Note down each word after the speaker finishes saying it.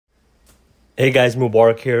Hey guys,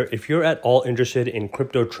 Mubarak here. If you're at all interested in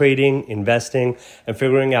crypto trading, investing, and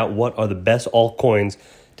figuring out what are the best altcoins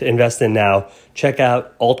to invest in now, check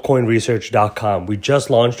out altcoinresearch.com. We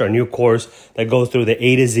just launched our new course that goes through the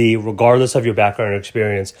A to Z, regardless of your background or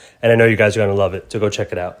experience. And I know you guys are going to love it, so go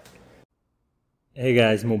check it out. Hey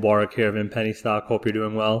guys, Mubarak here of InPenny Stock. Hope you're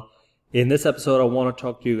doing well. In this episode, I want to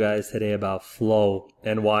talk to you guys today about Flow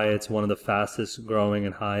and why it's one of the fastest growing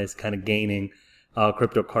and highest kind of gaining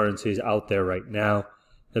cryptocurrencies out there right now,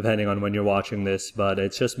 depending on when you're watching this. But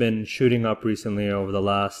it's just been shooting up recently over the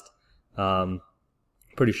last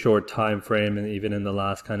pretty short time frame, and even in the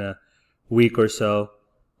last kind of week or so,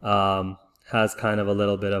 has kind of a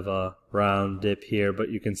little bit of a round dip here. But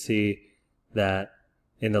you can see that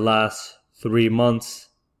in the last 3 months,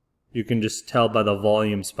 you can just tell by the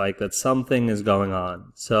volume spike that something is going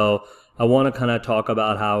on. So I want to kind of talk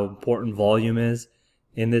about how important volume is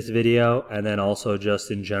in this video, and then also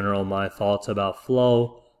just in general my thoughts about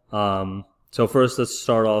Flow. So first, let's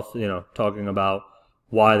start off, talking about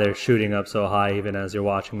why they're shooting up so high. Even as you're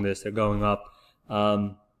watching this, they're going up.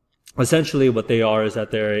 Essentially, what they are is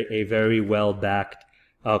that they're a very well-backed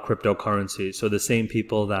cryptocurrency. So the same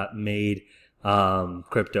people that made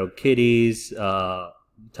CryptoKitties,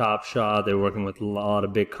 Top Shot, they're working with a lot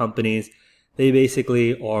of big companies. They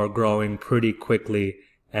basically are growing pretty quickly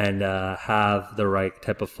and have the right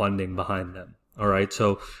type of funding behind them. All right.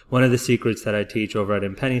 So one of the secrets that I teach over at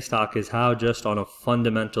InPenny Stock is how, just on a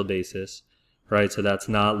fundamental basis, right? So that's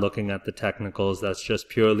not looking at the technicals. That's just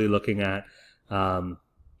purely looking at,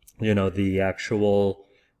 the actual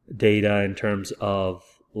data in terms of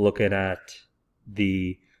looking at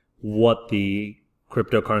what the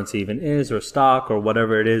cryptocurrency even is, or stock, or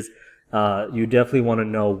whatever it is. You definitely want to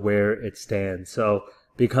know where it stands. So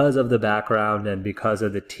because of the background and because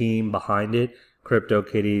of the team behind it,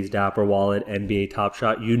 CryptoKitties, Dapper Wallet, NBA Top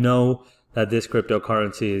Shot, you know that this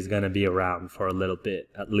cryptocurrency is going to be around for a little bit,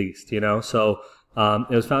 at least, So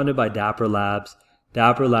it was founded by Dapper Labs.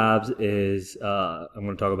 Dapper Labs is, I'm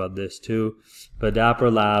going to talk about this too, but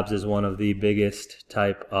Dapper Labs is one of the biggest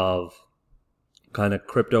type of kind of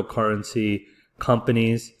cryptocurrency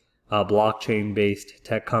companies, blockchain-based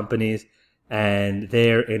tech companies, and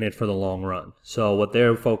they're in it for the long run. So what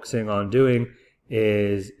they're focusing on doing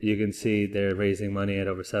is, you can see they're raising money at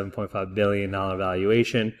over $7.5 billion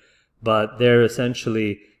valuation, but they're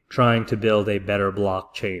essentially trying to build a better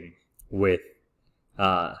blockchain with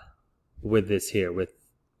this here, with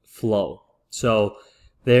Flow. So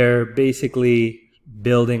they're basically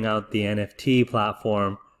building out the NFT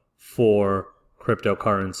platform for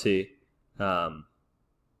cryptocurrency.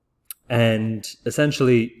 And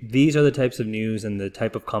essentially, these are the types of news and the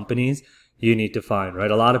type of companies you need to find,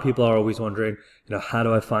 right? A lot of people are always wondering, how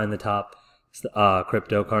do I find the top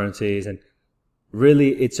cryptocurrencies? And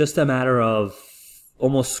really, it's just a matter of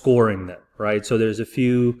almost scoring them, right? So there's a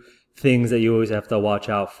few things that you always have to watch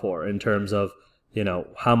out for in terms of,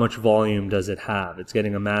 how much volume does it have? It's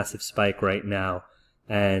getting a massive spike right now,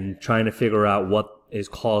 and trying to figure out what is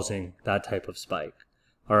causing that type of spike.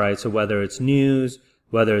 All right, so whether it's news,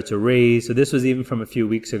 whether it's a raise. So this was even from a few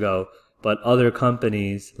weeks ago, but other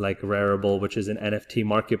companies like Rarible, which is an NFT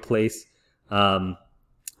marketplace,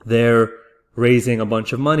 they're raising a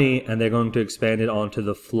bunch of money and they're going to expand it onto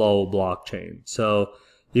the Flow blockchain. So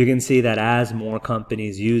you can see that as more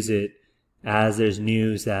companies use it, as there's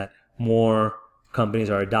news that more companies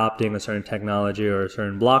are adopting a certain technology or a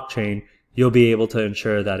certain blockchain, you'll be able to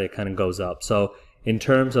ensure that it kind of goes up. So in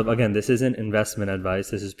terms of, again, this isn't investment advice,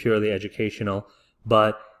 this is purely educational.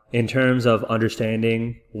 But in terms of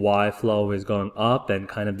understanding why Flow is going up and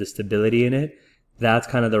kind of the stability in it, that's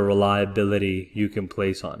kind of the reliability you can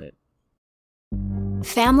place on it.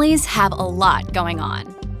 Families have a lot going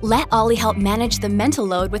on. Let Ollie help manage the mental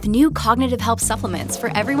load with new cognitive help supplements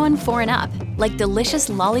for everyone 4 and up, like delicious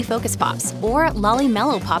Lolly Focus Pops or Lolly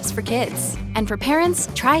Mellow Pops for kids. And for parents,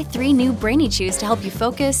 try 3 new Brainy Chews to help you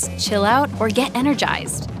focus, chill out, or get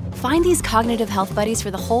energized. Find these cognitive health buddies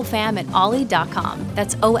for the whole fam at ollie.com.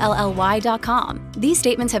 That's OLLY.com. These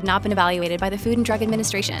statements have not been evaluated by the Food and Drug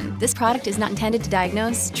Administration. This product is not intended to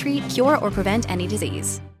diagnose, treat, cure, or prevent any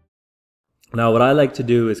disease. Now, what I like to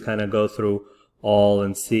do is kind of go through all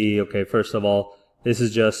and see, okay, first of all, this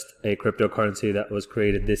is just a cryptocurrency that was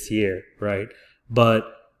created this year, right? But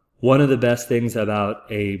one of the best things about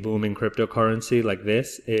a booming cryptocurrency like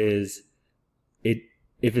this is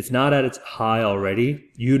if it's not at its high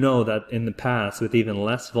already, you know that in the past, with even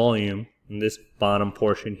less volume, in this bottom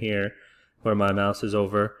portion here, where my mouse is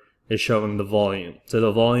over, is showing the volume. So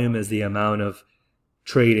the volume is the amount of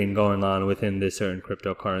trading going on within this certain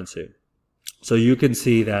cryptocurrency. So you can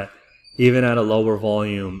see that even at a lower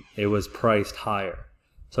volume, it was priced higher.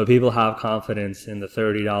 So people have confidence in the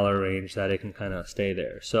 $30 range that it can kind of stay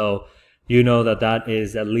there. So you know that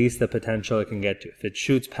is at least the potential it can get to. If it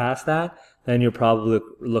shoots past that, then you're probably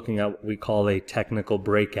looking at what we call a technical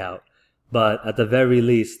breakout. But at the very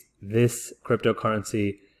least, this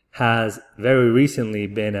cryptocurrency has very recently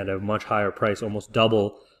been at a much higher price, almost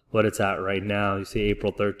double what it's at right now. You see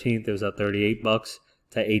April 13th, it was at $38. It's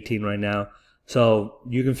at 18 right now. So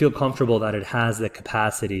you can feel comfortable that it has the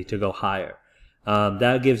capacity to go higher.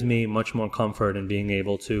 That gives me much more comfort in being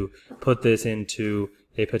able to put this into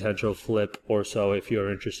a potential flip or so if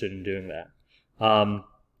you're interested in doing that.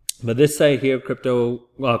 But this site here, Crypto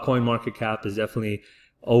Coin Market Cap, is definitely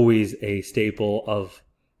always a staple of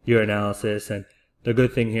your analysis. And the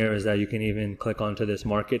good thing here is that you can even click onto this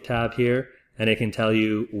market tab here, and it can tell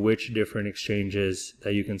you which different exchanges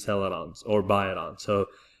that you can sell it on or buy it on. So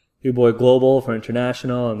Uboy Global for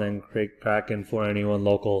international, and then Kraken for anyone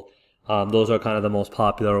local. Those are kind of the most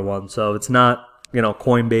popular ones. So it's not,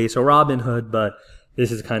 Coinbase or Robinhood, but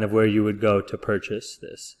this is kind of where you would go to purchase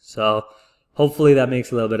this. So hopefully that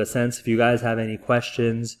makes a little bit of sense. If you guys have any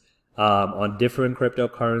questions on different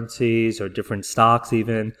cryptocurrencies or different stocks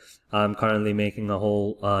even, I'm currently making a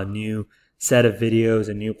whole new set of videos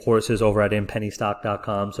and new courses over at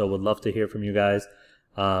inpennystock.com. So would love to hear from you guys.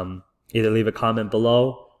 Either leave a comment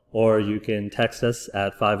below, or you can text us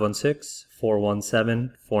at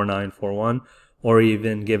 516-417-4941, or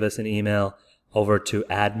even give us an email over to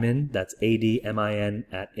admin, that's ADMIN,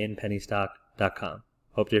 at inpennystock.com.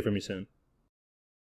 Hope to hear from you soon.